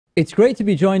It's great to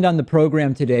be joined on the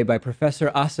program today by Professor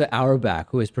Assa Auerbach,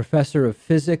 who is professor of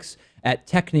physics at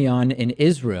Technion in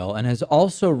Israel and has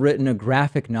also written a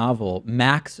graphic novel,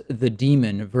 Max the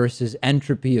Demon versus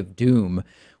Entropy of Doom,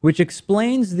 which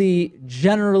explains the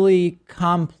generally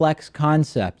complex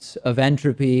concepts of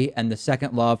entropy and the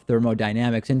second law of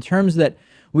thermodynamics in terms that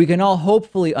we can all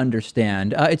hopefully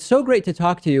understand. It's so great to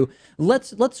talk to you.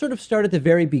 Let's sort of start at the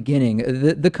very beginning.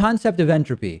 The concept of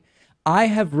entropy. I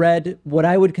have read what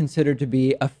I would consider to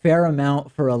be a fair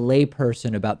amount for a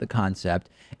layperson about the concept,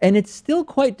 and it's still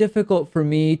quite difficult for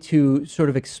me to sort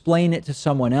of explain it to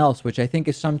someone else, which I think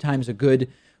is sometimes a good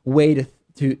way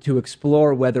to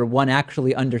explore whether one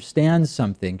actually understands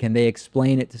something. Can they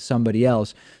explain it to somebody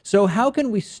else? So how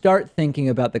can we start thinking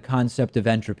about the concept of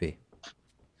entropy?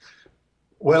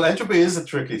 Well, entropy is a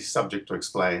tricky subject to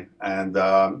explain, and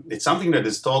it's something that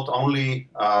is taught only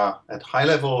at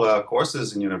high-level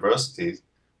courses in universities.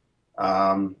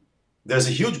 Um, there's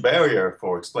a huge barrier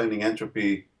for explaining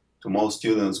entropy to most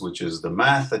students, which is the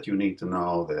math that you need to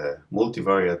know, the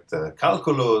multivariate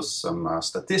calculus, some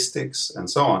statistics, and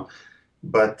so on.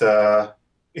 But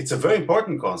it's a very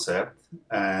important concept,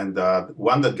 and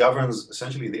one that governs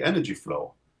essentially the energy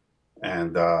flow.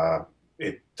 And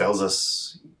it tells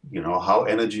us, how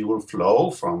energy will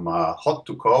flow from hot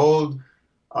to cold,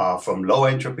 from low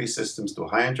entropy systems to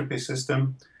high entropy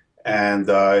system. And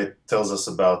it tells us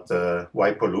about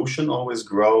why pollution always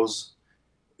grows.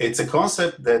 It's a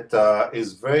concept that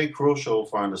is very crucial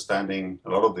for understanding a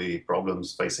lot of the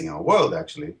problems facing our world,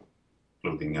 actually,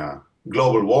 including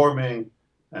global warming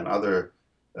and other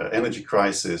energy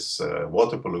crisis,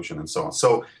 water pollution, and so on.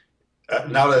 So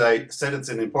now that I said it's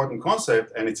an important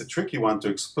concept and it's a tricky one to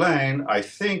explain, I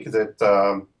think that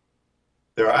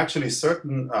there are actually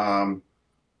certain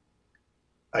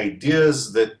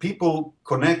ideas that people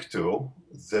connect to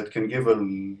that can give a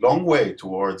long way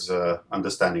towards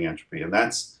understanding entropy, and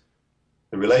that's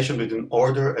the relation between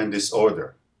order and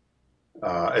disorder.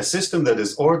 A system that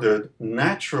is ordered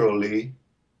naturally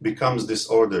becomes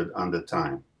disordered under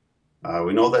time.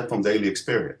 We know that from daily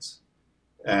experience.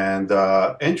 And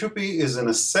entropy is, in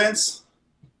a sense,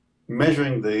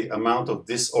 measuring the amount of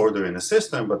disorder in a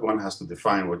system, but one has to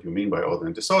define what you mean by order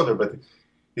and disorder. But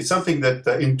it's something that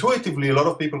intuitively a lot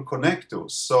of people connect to.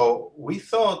 So we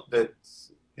thought that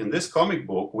in this comic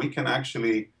book, we can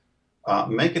actually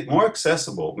make it more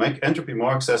accessible, make entropy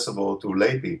more accessible to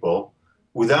lay people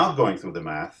without going through the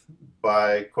math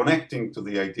by connecting to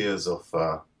the ideas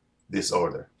of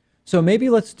disorder. So maybe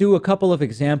let's do a couple of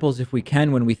examples if we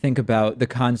can when we think about the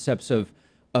concepts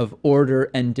of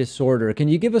order and disorder. Can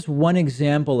you give us one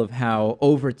example of how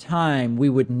over time we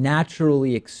would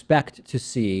naturally expect to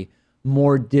see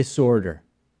more disorder?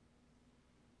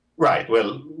 Right.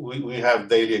 Well, we have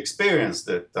daily experience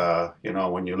that,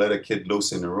 when you let a kid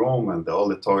loose in a room and all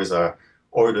the toys are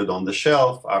ordered on the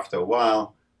shelf, after a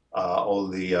while, all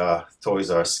the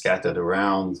toys are scattered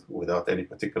around without any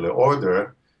particular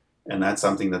order. And that's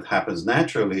something that happens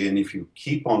naturally. And if you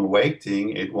keep on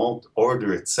waiting, it won't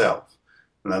order itself.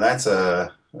 Now, that's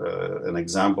an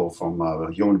example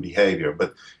from human behavior.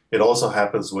 But it also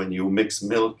happens when you mix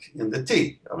milk in the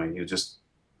tea. I mean, you just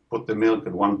put the milk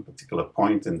at one particular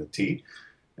point in the tea.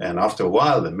 And after a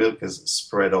while, the milk is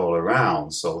spread all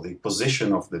around. So the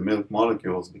position of the milk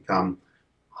molecules become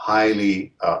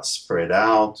highly spread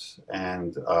out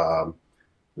and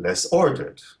less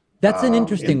ordered. That's an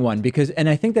interesting one because, and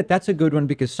I think that that's a good one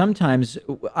because sometimes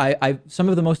some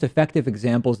of the most effective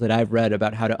examples that I've read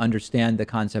about how to understand the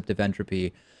concept of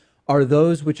entropy are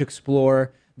those which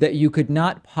explore that you could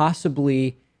not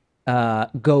possibly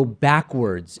go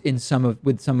backwards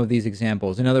with some of these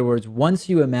examples. In other words, once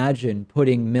you imagine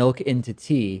putting milk into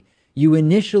tea, you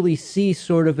initially see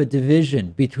sort of a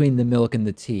division between the milk and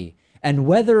the tea. And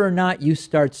whether or not you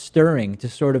start stirring to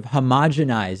sort of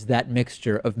homogenize that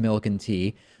mixture of milk and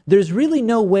tea, there's really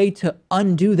no way to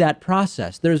undo that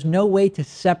process. There's no way to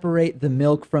separate the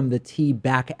milk from the tea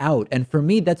back out. And for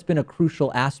me, that's been a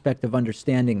crucial aspect of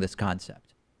understanding this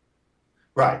concept.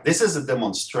 Right. This is a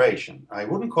demonstration. I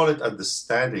wouldn't call it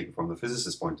understanding from the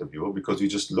physicist's point of view because you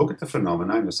just look at the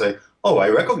phenomena and you say, oh, I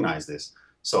recognize this.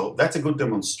 So that's a good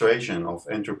demonstration of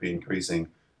entropy increasing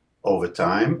over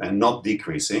time and not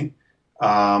decreasing.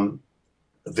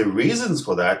 The reasons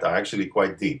for that are actually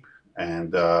quite deep.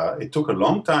 And it took a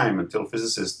long time until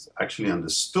physicists actually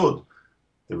understood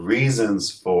the reasons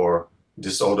for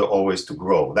disorder always to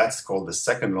grow. That's called the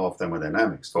second law of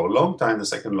thermodynamics. For a long time, the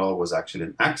second law was actually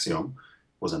an axiom,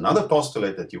 was another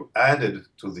postulate that you added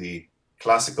to the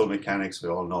classical mechanics we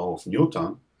all know of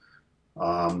Newton.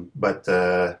 But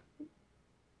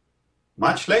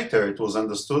Much later, it was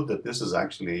understood that this is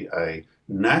actually a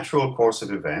natural course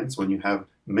of events when you have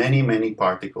many, many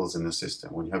particles in the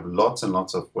system, when you have lots and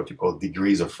lots of what you call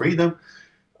degrees of freedom.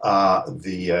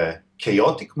 The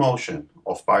chaotic motion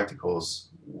of particles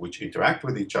which interact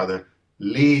with each other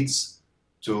leads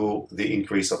to the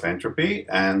increase of entropy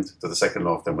and to the second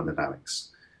law of thermodynamics.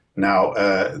 Now,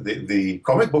 the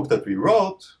comic book that we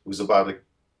wrote was about an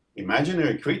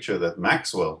imaginary creature that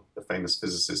Maxwell, the famous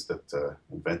physicist that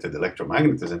invented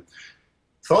electromagnetism,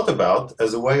 thought about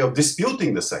as a way of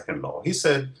disputing the second law. He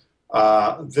said,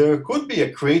 there could be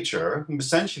a creature,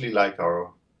 essentially like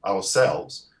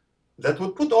ourselves, that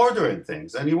would put order in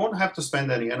things, and you won't have to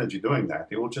spend any energy doing that.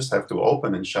 You will just have to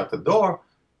open and shut the door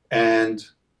and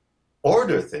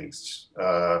order things,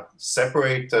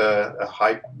 separate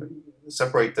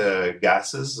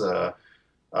gases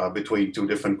between two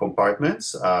different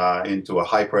compartments into a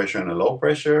high pressure and a low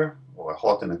pressure, or a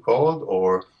hot and a cold,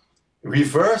 or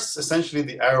reverse essentially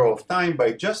the arrow of time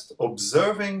by just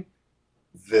observing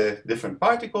the different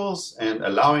particles and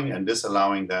allowing and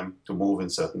disallowing them to move in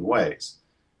certain ways.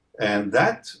 And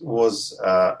that was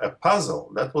a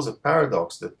puzzle. That was a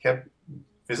paradox that kept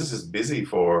physicists busy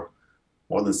for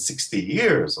more than 60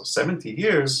 years or 70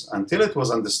 years until it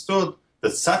was understood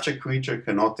that such a creature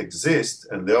cannot exist,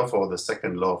 and therefore the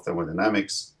second law of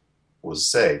thermodynamics was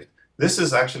saved. This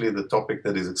is actually the topic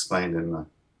that is explained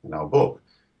in our book.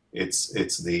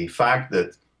 It's the fact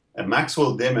that a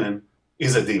Maxwell demon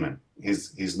is a demon.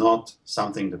 He's not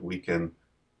something that we can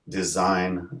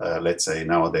design, let's say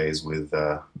nowadays with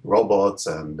robots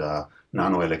and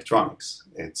nanoelectronics.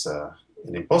 It's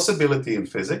an impossibility in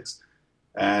physics,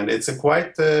 and it's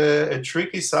quite a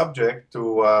tricky subject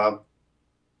to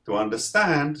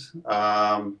understand.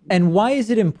 And why is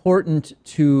it important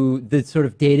to the sort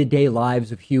of day-to-day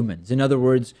lives of humans? In other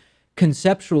words,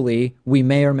 conceptually, we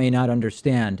may or may not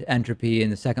understand entropy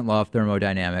and the second law of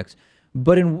thermodynamics,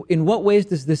 but in what ways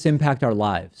does this impact our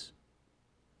lives?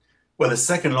 Well, the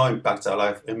second law impacts our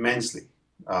life immensely.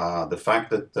 The fact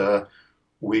that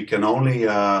we can only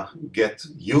get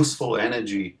useful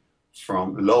energy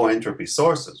from low entropy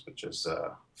sources, which is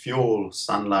fuel,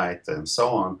 sunlight, and so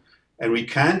on, and we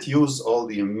can't use all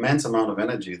the immense amount of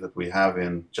energy that we have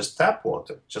in just tap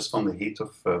water, just from the heat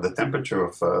of the temperature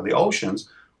of the oceans.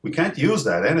 We can't use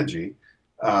that energy.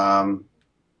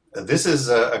 This is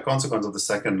a consequence of the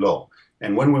second law.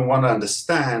 And when we want to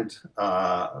understand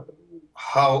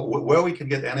where we can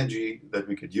get energy that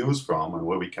we could use from and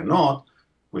where we cannot,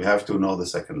 we have to know the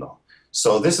second law.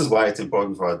 So this is why it's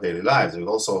important for our daily lives. It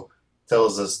also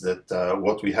tells us that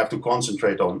what we have to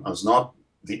concentrate on is not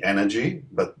the energy,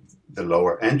 but the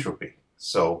lower entropy.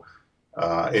 So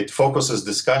it focuses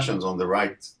discussions on the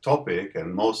right topic,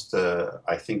 and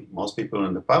I think most people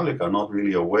in the public are not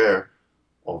really aware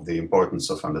of the importance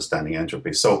of understanding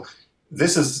entropy. So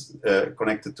this is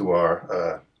connected to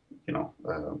our,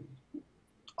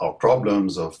 our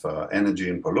problems of energy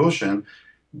and pollution.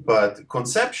 But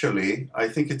conceptually, I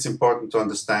think it's important to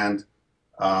understand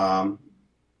that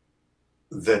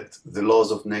the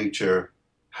laws of nature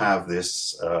have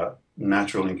this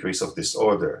natural increase of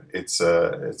disorder. It's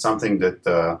something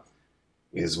that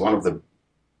is one of the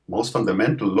most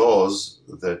fundamental laws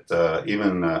that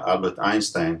even Albert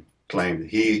Einstein claimed.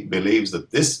 He believes that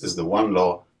this is the one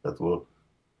law that will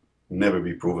never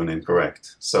be proven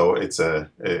incorrect. So it's a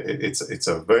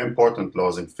very important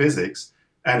laws in physics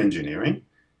and engineering.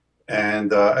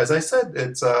 And as I said,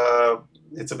 it's a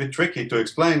bit tricky to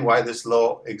explain why this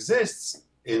law exists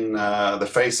in the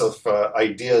face of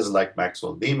ideas like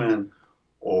Maxwell demon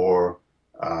or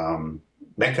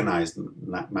mechanized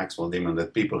Maxwell demon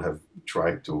that people have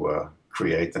tried to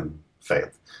create and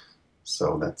failed.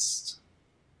 So that's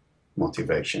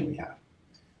motivation we have.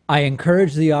 I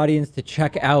encourage the audience to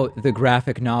check out the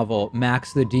graphic novel,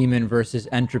 Max the Demon versus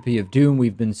Entropy of Doom.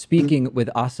 We've been speaking with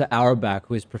Assa Auerbach,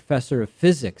 who is professor of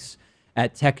physics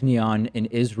at Technion in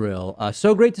Israel.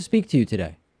 So great to speak to you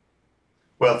today.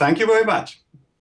 Well, thank you very much.